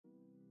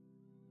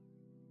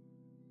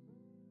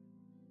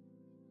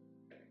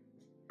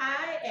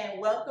Hi,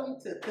 and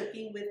welcome to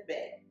Cooking with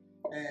Beck.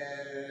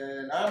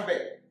 And I'm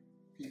Beck,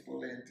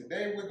 people, and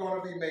today we're going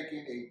to be making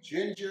a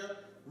ginger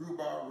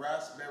rhubarb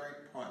raspberry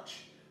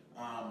punch.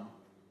 I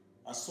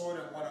saw it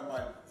in one of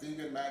my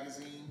vegan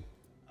magazines,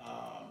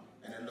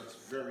 and it looks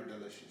very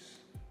delicious.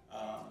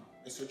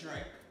 It's a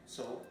drink,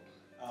 so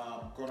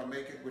I'm going to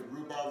make it with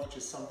rhubarb, which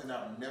is something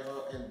I've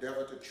never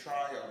endeavored to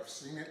try. I've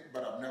seen it,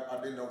 but I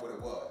didn't know what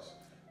it was.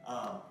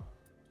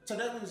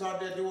 Today we was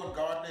out there doing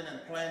gardening and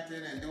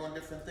planting and doing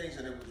different things,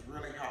 and it was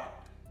really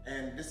hot.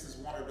 And this is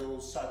one of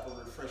those type of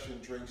refreshing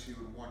drinks you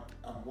would want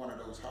on one of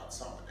those hot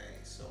summer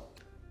days. So,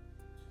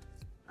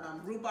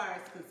 Rhubarb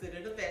is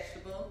considered a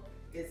vegetable.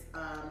 It's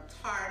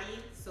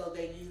tardy, so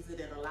they use it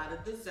in a lot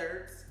of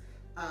desserts.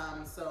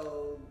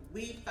 So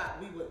we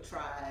thought we would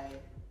try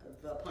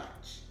the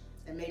punch,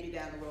 and maybe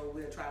down the road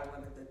we'll try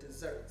one of the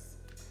desserts.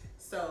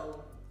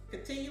 So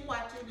continue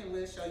watching, and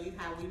we'll show you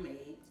how we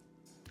made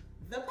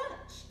the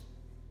punch.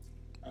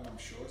 and I'm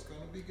sure it's gonna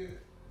be good.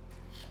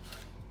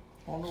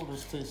 I don't know what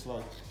this tastes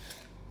like.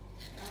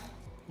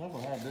 Never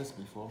had this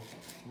before.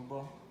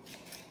 Rhubarb.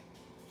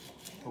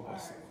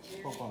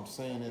 Hope I'm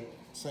saying it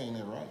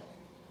right.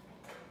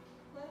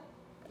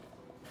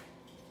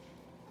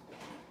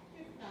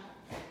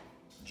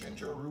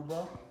 Ginger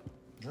rhubarb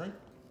drink.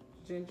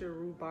 Ginger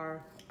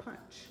rhubarb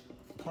punch.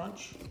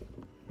 Punch.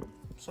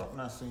 Something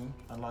I seen.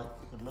 I like.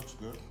 It looks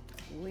good.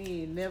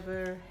 We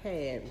never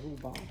had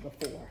rhubarb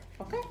before.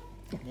 Okay.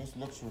 This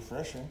looks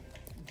refreshing.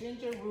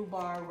 Ginger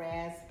rhubarb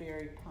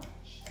raspberry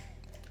punch.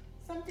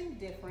 Something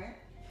different.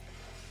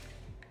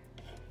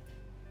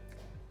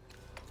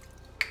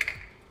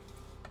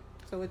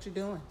 So what you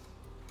doing?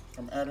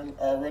 I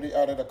already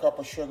added a cup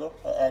of sugar.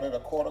 I added a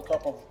quarter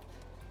cup of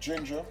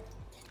ginger,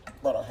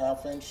 about a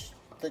 ½ inch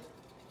thick,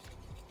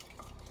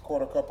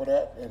 quarter cup of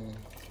that, and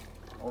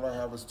all I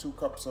have is 2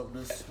 cups of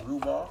this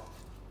rhubarb.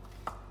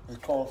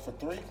 It called for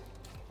 3,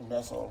 and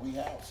that's all we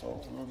have,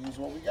 so we'll use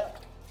what we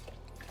got.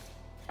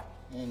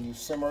 And you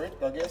simmer it,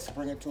 I guess,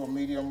 bring it to a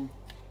medium,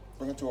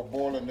 bring it to a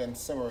boil, and then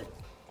simmer it.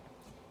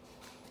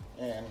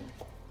 And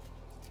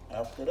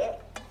after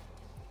that,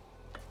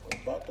 we're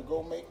about to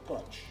go make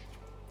punch.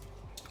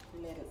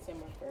 Let it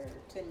simmer for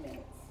 10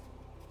 minutes.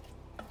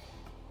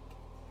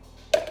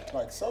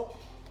 Like so.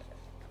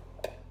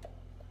 Let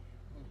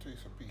me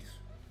taste a piece.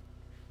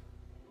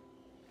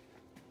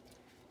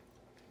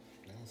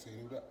 I didn't say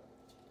do that.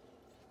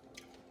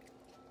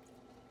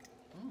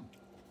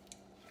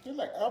 It's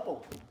like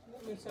apple.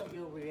 Let me show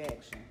your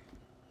reaction.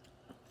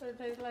 What it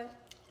tastes like?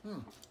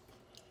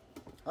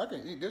 I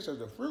can eat this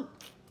as a fruit.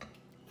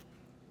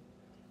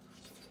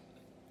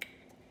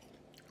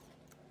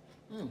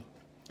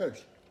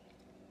 Taste.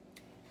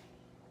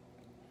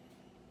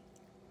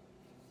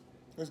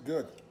 It's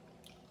good.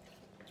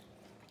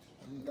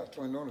 That's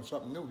when notice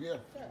something new here.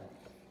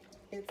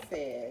 It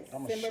says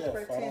I'm a simmer chef. for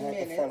I 10 don't have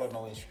minutes. to follow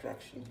no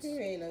instructions. You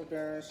ain't no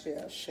darn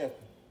chef. Chef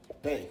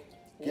Bay,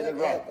 get it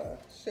right. Whatever.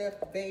 Chef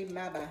babe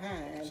my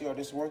behind. See how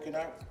this working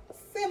out?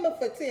 Simmer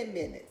for 10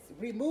 minutes.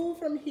 Remove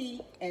from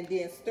heat and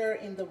then stir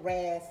in the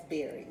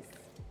raspberries.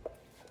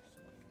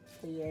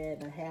 So you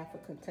add a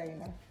 ½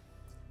 container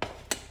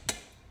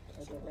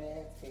of the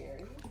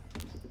raspberries.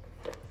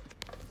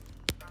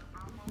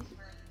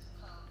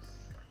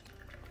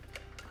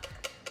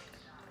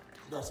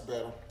 That's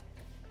better.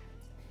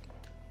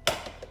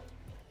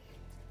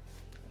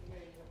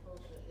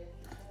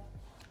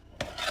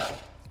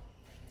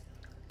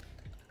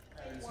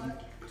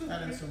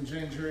 Adding some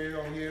ginger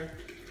ale here.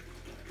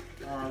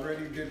 I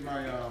already did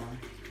my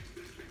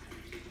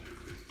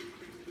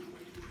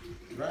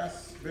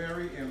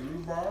raspberry and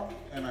rhubarb,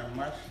 and I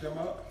mashed them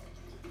up.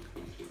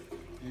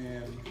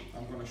 And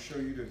I'm going to show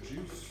you the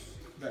juice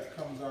that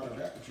comes out of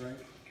that drink.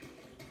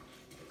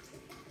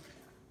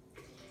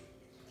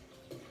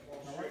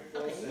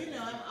 Okay, you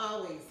know I'm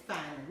always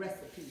finding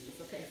recipes.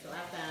 Okay, so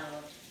I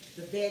found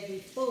the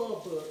Veggie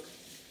Full book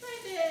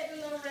right there at the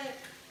little rack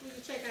you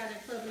can check out in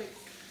Publix.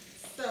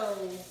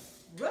 So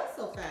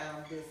Russell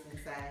found this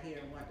inside here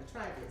and wanted to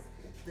try this.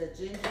 The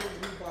ginger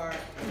rhubarb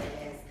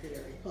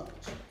raspberry punch.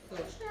 So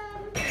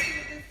child, we're gonna see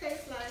what this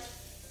tastes like.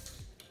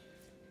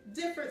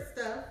 Different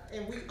stuff,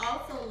 and we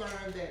also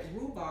learned that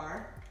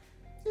rhubarb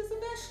is a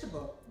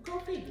vegetable. Go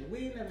figure. We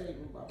ain't never ate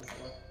rhubarb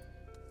before.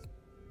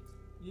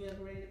 You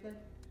ever ate it?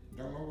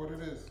 Don't know what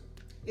it is.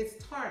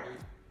 It's tardy,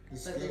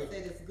 It's but good.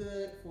 they said it's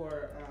good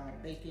for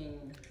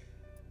making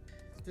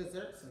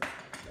desserts and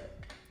stuff. But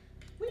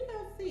we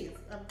don't see it.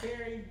 I'm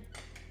very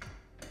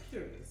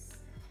curious.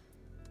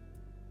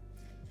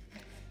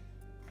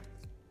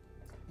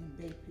 And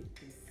they picked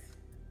this.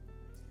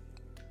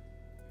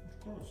 Of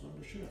course, I'm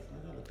the chef.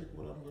 I gotta pick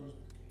what I'm gonna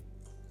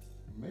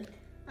make.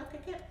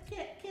 Okay,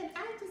 can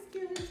I just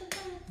give him some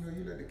time? You know,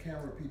 you let the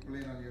camera people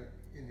in on your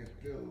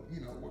little, you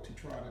know, what you're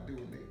trying to do,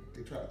 and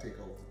they try to take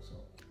over. So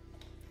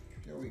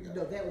here we go.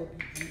 No, that would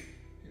be deep.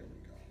 Here we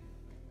go.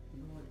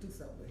 You want to do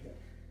something with him.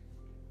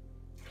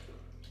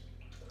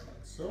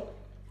 Like so.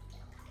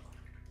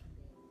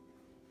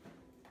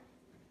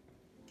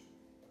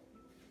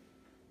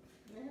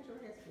 Natural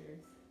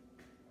raspberries.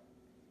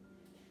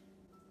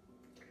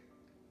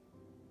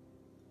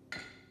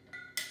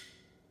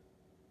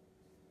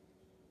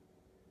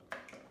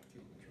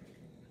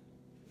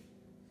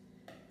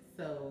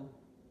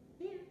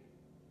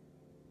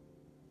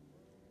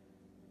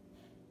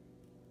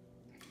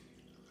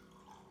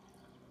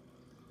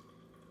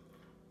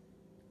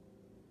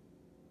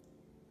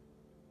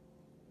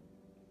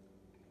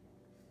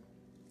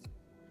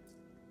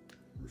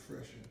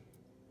 refreshing.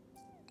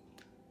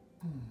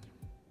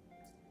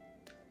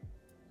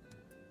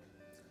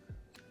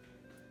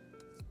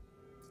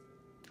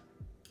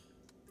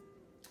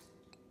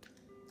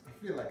 I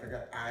feel like I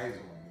got eyes on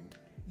me.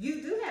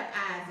 You do have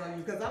eyes on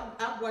you, because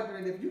I'm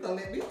wondering if you're going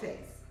to let me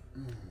taste.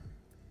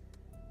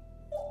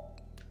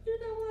 You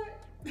know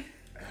what?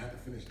 I had to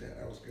finish that.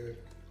 That was good.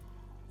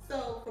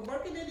 So, for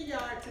working in the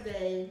yard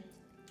today,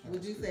 would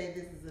That's you good. say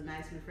this is a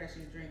nice,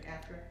 refreshing drink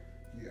after?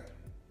 Yeah.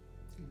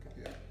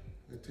 Okay.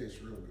 Yeah. It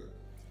tastes real good.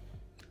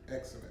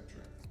 Excellent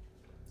drink.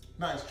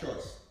 Nice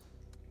choice.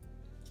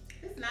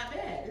 It's not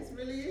bad. This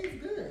really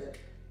is good.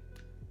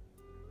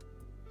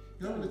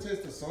 You don't really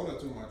taste the soda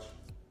too much.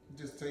 You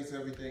just taste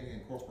everything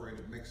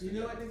incorporated, mixed You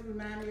know together. what this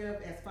reminds me of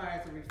as far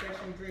as a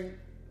refreshing drink?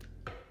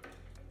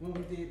 When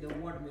we did the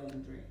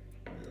watermelon drink.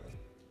 Yeah.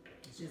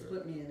 It's Just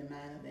good. put me in the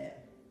mind of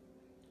that.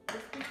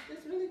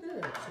 It's really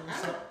good.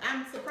 So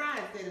I'm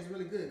surprised that it's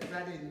really good, because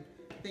I didn't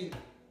think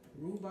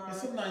rhubarb.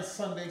 It's a nice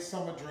Sunday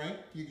summer drink.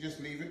 You just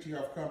leave it, you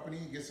have company,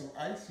 you get some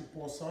ice, you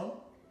pour some.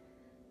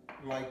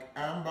 Like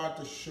I'm about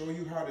to show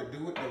you how to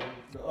do it.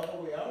 The other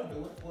way I would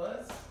do it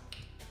was,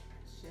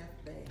 Chef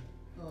Bay.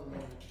 Oh,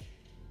 Lord.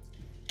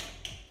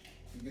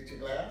 you get your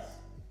glass.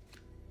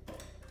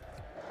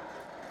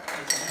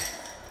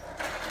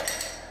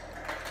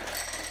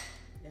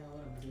 Yeah,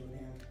 what I'm doing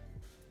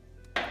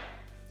now.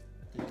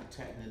 Then you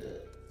tighten it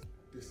up.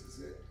 This is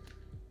it.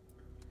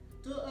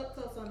 Do it up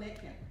close on that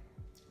camera.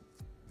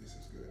 This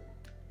is good.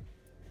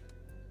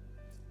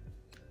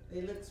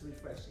 It looks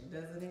refreshing,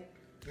 doesn't it?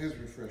 It is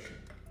refreshing.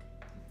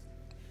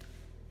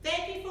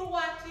 Thank you for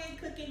watching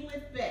Cooking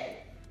with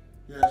Bay.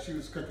 Yeah, she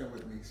was cooking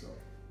with me, so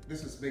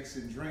this is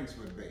mixing drinks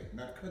with Bae,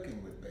 not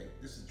cooking with Bae.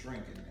 This is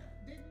drinking now.